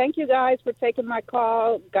 Well, thank you guys for taking my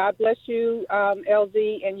call. God bless you,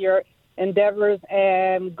 LZ, and your endeavors,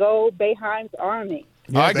 and go Bayheim's Army.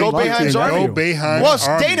 Yeah, all right, go Bayheim's Army. Go Bayheim's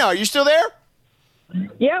Army. Dana, are you still there?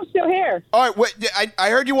 Yeah, I'm still here. All right. I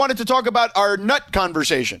heard you wanted to talk about our nut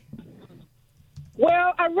conversation.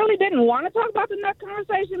 Well, I really didn't want to talk about the nut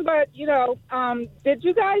conversation, but, did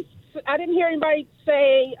you guys – I didn't hear anybody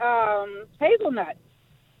say hazelnut.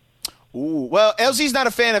 Ooh, well, LZ's not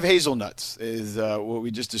a fan of hazelnuts, is what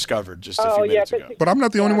we just discovered just a few minutes ago. But I'm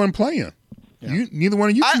not the only one playing. Yeah. Neither one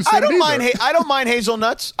of you two said it either. I don't mind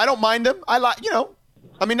hazelnuts. I don't mind them. I like,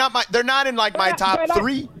 I mean, they're not in like my top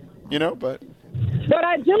three, but. But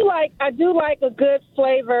I do like a good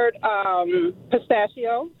flavored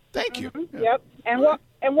pistachio. Thank you. Mm-hmm. Yep,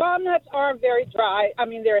 and walnuts are very dry. I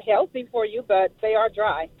mean, they're healthy for you, but they are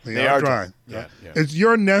dry. They are dry. Yeah. Is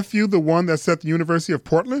your nephew the one that's at the University of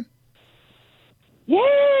Portland?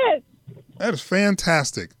 Yes. That is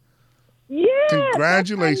fantastic. Yes.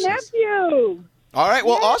 Congratulations. That's my nephew. All right.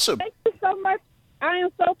 Well, awesome. Thank you so much. I am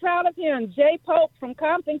so proud of him. Jay Pope from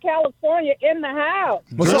Compton, California, in the house.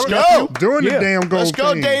 Let's go. Doing the damn gold Let's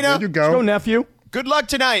go, thing. Dana. There you go. Let's go, nephew. Good luck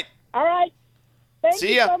tonight. All right. Thank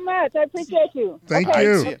you so much. I appreciate you. Thank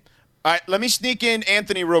you. All right. Let me sneak in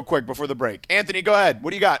Anthony real quick before the break. Anthony, go ahead.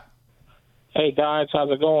 What do you got? Hey, guys.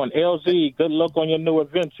 How's it going? LZ, good luck on your new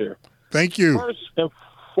adventure. Thank you. First and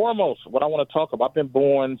foremost, what I want to talk about, I've been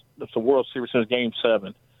born the World Series since Game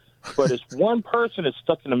 7. But it's one person that's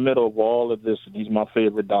stuck in the middle of all of this, and he's my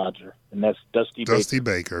favorite Dodger, and that's Dusty Baker. Dusty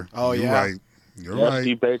Baker. Oh, You're right. You're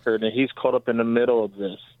Dusty right. Baker, and he's caught up in the middle of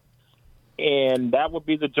this. And that would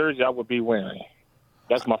be the jersey I would be wearing.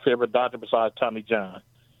 That's my favorite Dodger besides Tommy John.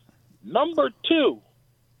 Number 2,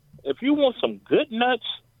 if you want some good nuts,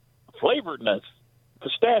 flavored nuts,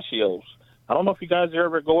 pistachios. I don't know if you guys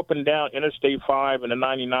ever go up and down Interstate 5 and the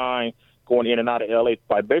 99 going in and out of L.A.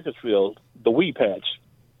 by Bakersfield, the Weed Patch.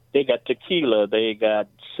 They got tequila. They got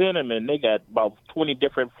cinnamon. They got about 20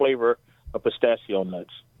 different flavor of pistachio nuts.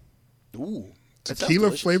 Ooh.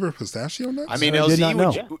 Tequila flavored pistachio nuts? I mean,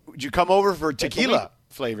 LZ, would you come over for tequila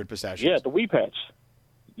flavored pistachios? Yeah, the Weed Patch.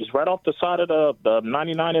 It's right off the side of the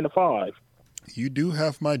 99 and the 5. You do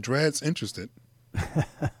have my dreads interested.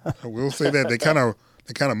 I will say that. They kind of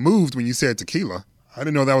moved when you said tequila. I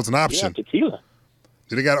didn't know that was an option. Yeah, tequila.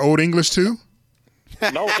 Did they got Old English too?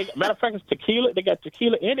 No, matter of fact, it's tequila. They got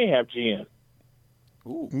tequila and they have gin.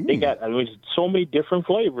 Ooh. They got so many different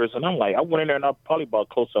flavors, and I'm like, I went in there and I probably bought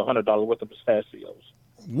close to $100 worth of pistachios.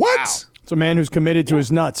 What? Wow. It's a man who's committed to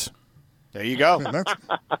his nuts. There you go. And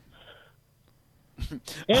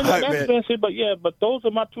that's expensive, but those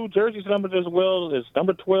are my 2 jerseys numbers as well. Is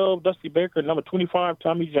number 12 Dusty Baker, number 25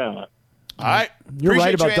 Tommy John. All right. You're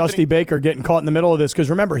right about Dusty Baker getting caught in the middle of this, because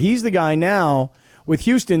remember, he's the guy now with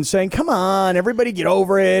Houston saying, come on, everybody get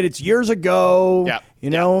over it. It's years ago. Yep.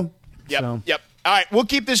 Yep. All right, we'll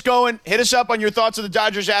keep this going. Hit us up on your thoughts of the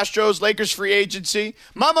Dodgers, Astros, Lakers free agency.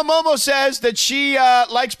 Mama Momo says that she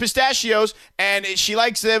likes pistachios, and she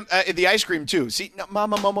likes them the ice cream, too. See, no,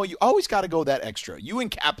 Mama Momo, you always got to go that extra. You and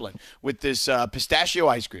Kaplan with this pistachio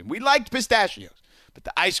ice cream. We liked pistachios, but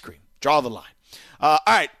the ice cream, draw the line. All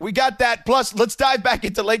right, we got that. Plus, let's dive back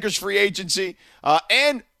into Lakers free agency.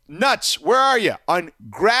 And nuts, where are you? On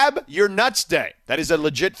Grab Your Nuts Day. That is a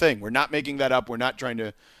legit thing. We're not making that up. We're not trying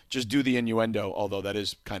to just do the innuendo, although that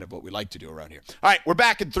is kind of what we like to do around here. All right, we're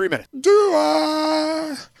back in 3 minutes. Do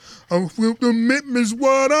I will commit is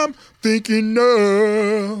what I'm thinking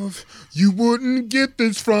of. You wouldn't get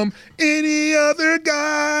this from any other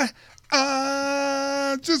guy.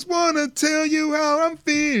 I just want to tell you how I'm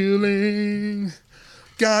feeling.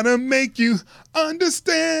 Gotta make you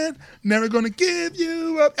understand. Never gonna give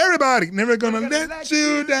you up. Everybody, never gonna let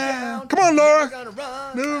you down. Come on, Laura.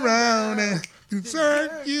 Run around and concern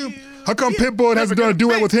you. How come Pitbull hasn't done a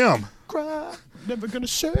duet with him? Cry. Never gonna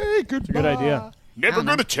say goodbye. It's a good idea. Never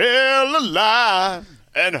gonna tell a lie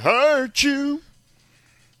and hurt you.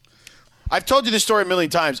 I've told you this story a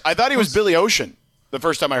million times. I thought he was Billy Ocean the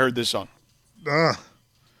first time I heard this song.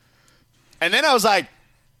 And then I was like,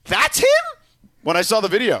 that's him? When I saw the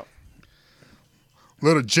video.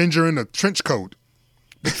 Little ginger in a trench coat.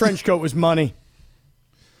 The trench coat was money.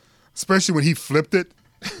 Especially when he flipped it.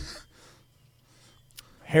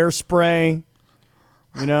 Hairspray,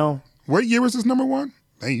 you know. What year was this number one?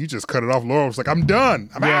 Hey, you just cut it off. Laura was like, I'm done.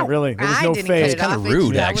 I'm out. Really. There was I no didn't fade. cut it Kinda off.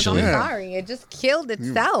 rude, I'm actually. sorry. It just killed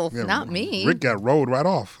itself, not me. Rick got rolled right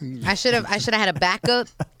off. I should have had a backup.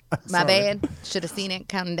 My bad. Should have seen it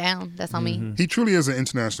counting down. That's on me. He truly is an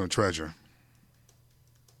international treasure.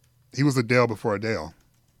 He was Adele before Adele.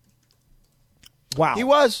 Wow. He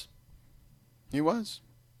was. He was.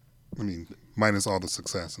 I mean, minus all the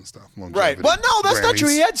success and stuff. Right. Well, no, that's not Grammys. true.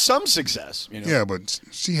 He had some success. You know? Yeah, but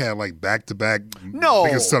she had like back-to-back No.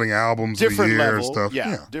 biggest selling albums Different of the year level. and stuff.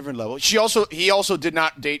 Yeah, different level. He also did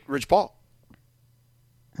not date Rich Paul.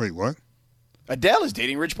 Wait, what? Adele is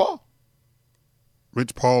dating Rich Paul.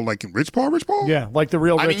 Rich Paul, like Rich Paul? Yeah, like the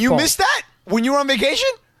real Rich I mean, you Paul. missed that when you were on vacation?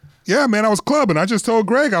 Yeah, man, I was clubbing. I just told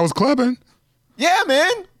Greg I was clubbing. Yeah, man.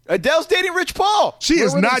 Adele's dating Rich Paul. She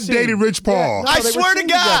is were they not seen? dating Rich Paul. I they were swear to seen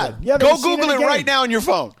God. together. Yeah, they Go were seen Google in it a right game. now on your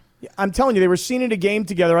phone. I'm telling you, they were seen at a game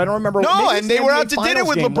together. I don't remember. No, maybe and it's they the were NBA out to dinner Finals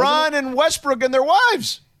with game, wasn't LeBron and Westbrook and their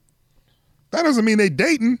wives. That doesn't mean they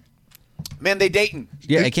dating. Man, they dating.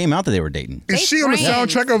 Yeah, it came out that they were dating. Is she on the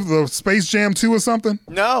friends. soundtrack of the Space Jam 2 or something?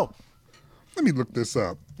 No. Let me look this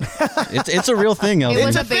up. It's a real thing, It Elvin.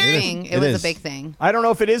 was a big thing. It was is. a big thing. I don't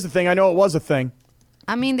know if it is a thing. I know it was a thing.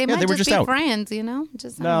 I mean, they Yeah, might they were just just be out. friends, you know?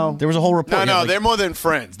 Just No. There was a whole report. No, yeah, like- they're more than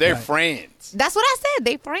friends. They're friends. That's what I said.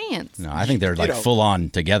 They friends. No, I think they're like know. full on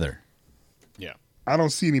together. Yeah. I don't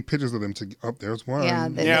see any pictures of them. There's one. Yeah,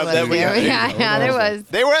 Yeah, there we go. there was.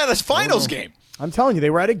 They were at a finals game. I'm telling you, they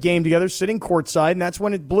were at a game together, sitting courtside, and that's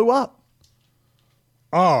when it blew up.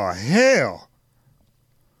 Oh, hell.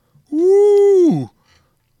 Woo.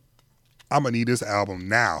 I'm going to need this album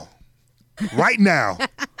now. Right now.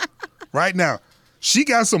 Right now. She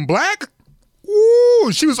got some black?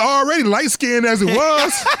 Woo. She was already light-skinned as it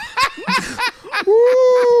was.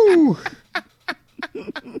 Woo.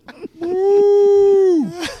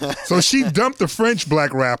 Woo. So she dumped the French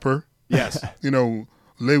black rapper. Yes. You know,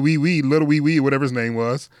 Little Wee Wee, whatever his name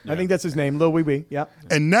was. I think that's his name, Lil Wee Wee. Yep.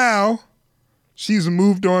 And now she's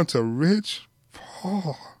moved on to Rich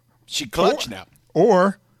Paul. She clutched now.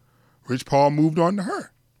 Or Rich Paul moved on to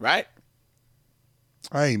her. Right?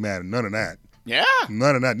 I ain't mad at none of that. Yeah.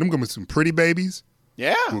 None of that. Them gonna be some pretty babies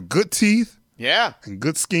Yeah. with good teeth Yeah. and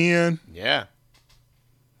good skin. Yeah.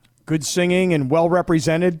 Good singing and well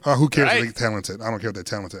represented. Who cares Right. if they're talented? I don't care if they're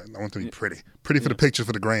talented. I want them to be pretty. Pretty for the picture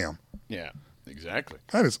for the gram. Yeah. Exactly.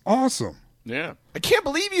 That is awesome. Yeah. I can't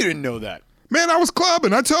believe you didn't know that. Man, I was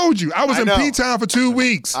clubbing. I told you. I was I in know. P-Town for 2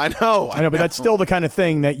 weeks. I know, but that's still the kind of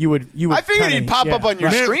thing that you would. I figured kinda, he'd pop up on your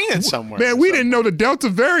right. screen in somewhere. Man, we didn't know the Delta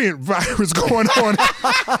variant virus going on.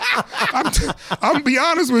 I'm gonna be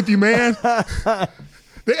honest with you, man.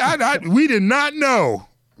 We did not know.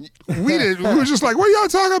 We were just like, what are y'all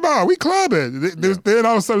talking about? We clubbing. Then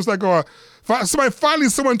all of a sudden it's like,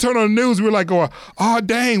 someone turned on the news. We were like, going, oh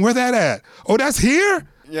dang, where that at? Oh, that's here.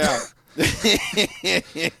 Yeah.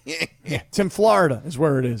 It's in Florida, is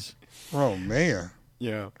where it is. Oh man.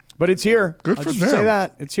 Yeah. But it's here. Good I'll for just them. Say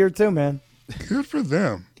that it's here too, man. Good for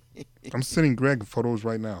them. I'm sending Greg photos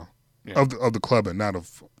right now of the clubbing, not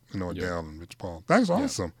of Adele and Rich Paul. That's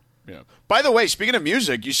awesome. Yeah. By the way, speaking of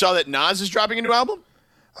music, you saw that Nas is dropping a new album?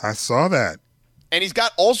 I saw that. And he's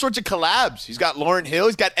got all sorts of collabs. He's got Lauryn Hill.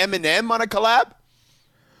 He's got Eminem on a collab.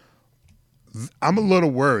 I'm a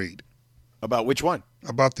little worried. About which one?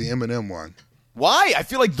 About the Eminem one. Why? I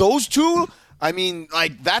feel like those two, I mean,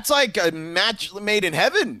 like that's like a match made in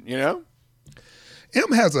heaven, you know?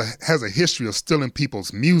 M has a history of stealing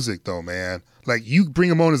people's music, though, man. Like, you bring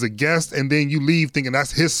him on as a guest, and then you leave thinking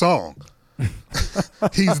that's his song.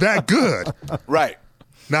 He's that good. Right.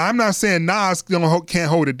 Now, I'm not saying Nas can't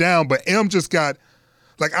hold it down, but M just got,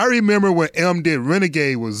 like, I remember when M did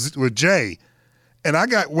Renegade with Jay, and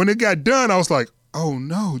when it got done, I was like, oh,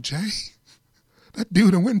 no, Jay. That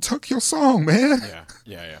dude went and took your song, man.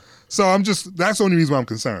 Yeah. So that's the only reason why I'm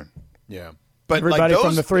concerned. Yeah. But everybody like those,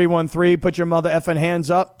 from the 313, put your mother effing hands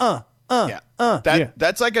up.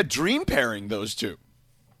 That's like a dream pairing, those two.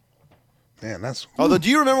 Man, that's. Although, do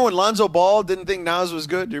you remember when Lonzo Ball didn't think Nas was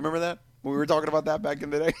good? Do you remember that? When we were talking about that back in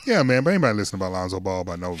the day? Yeah, man, but anybody listening about Lonzo Ball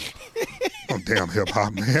about no damn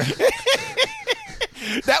hip-hop, man.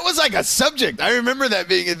 That was like a subject. I remember that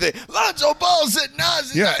being a thing. Lonzo Ball said Nas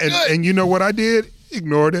is not good. And you know what I did?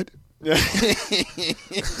 Ignored it. I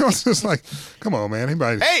was just like, come on, man.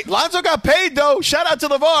 Anybody? Hey, Lonzo got paid, though. Shout out to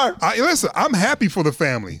LeVar. Listen, I'm happy for the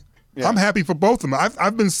family. Yeah. I'm happy for both of them.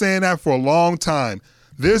 I've been saying that for a long time.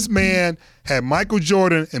 This man had Michael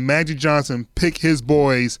Jordan and Magic Johnson pick his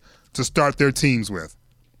boys to start their teams with.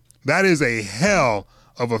 That is a hell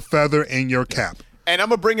of a feather in your cap. And I'm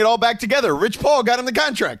going to bring it all back together. Rich Paul got him the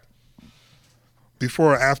contract.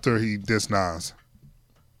 Before or after he dissed Nas?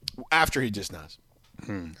 After he dissed Nas.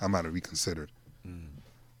 I might have reconsidered. You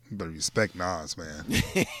better respect Nas, man.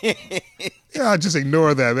 Yeah, I just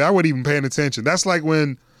ignore that, man. I wasn't even paying attention. That's like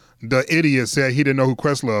when the idiot said he didn't know who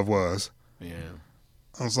Questlove was. Yeah.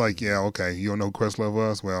 I was like, yeah, okay, you don't know who Questlove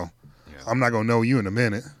was? Well, I'm not going to know you in a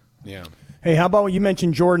minute. Yeah. Hey, how about you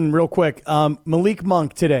mentioned Jordan real quick? Malik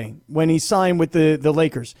Monk today, when he signed with the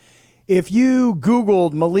Lakers. If you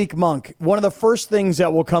Googled Malik Monk, one of the first things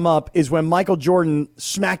that will come up is when Michael Jordan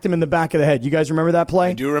smacked him in the back of the head. You guys remember that play?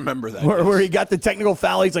 I do remember that. Where he got the technical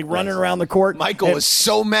foul. He's like running around the court. Michael was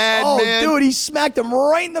so mad, man. Oh, dude, he smacked him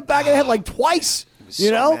right in the back of the head like twice. He was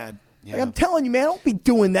so mad. Yeah. Like, I'm telling you, man, don't be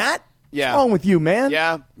doing that. Yeah. What's wrong with you, man?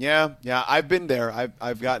 Yeah. I've been there.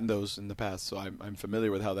 I've gotten those in the past, so I'm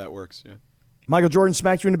familiar with how that works. Yeah. Michael Jordan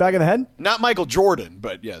smacked you in the back of the head? Not Michael Jordan,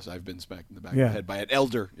 but yes, I've been smacked in the back of the head by an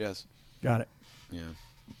elder. Yes. Got it. Yeah.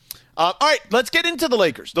 All right, let's get into the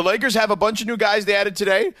Lakers. The Lakers have a bunch of new guys they added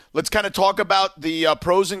today. Let's kind of talk about the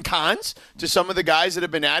pros and cons to some of the guys that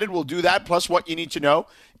have been added. We'll do that, plus what you need to know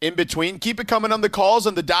in between. Keep it coming on the calls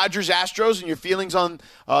on the Dodgers, Astros, and your feelings on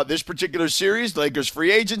this particular series, Lakers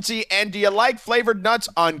free agency, and do you like flavored nuts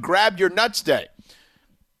on Grab Your Nuts Day?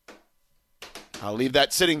 I'll leave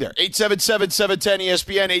that sitting there.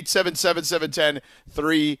 877-710-ESPN,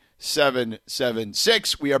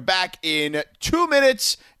 877-710-3776. We are back in 2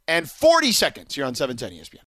 minutes and 40 seconds here on 710 ESPN.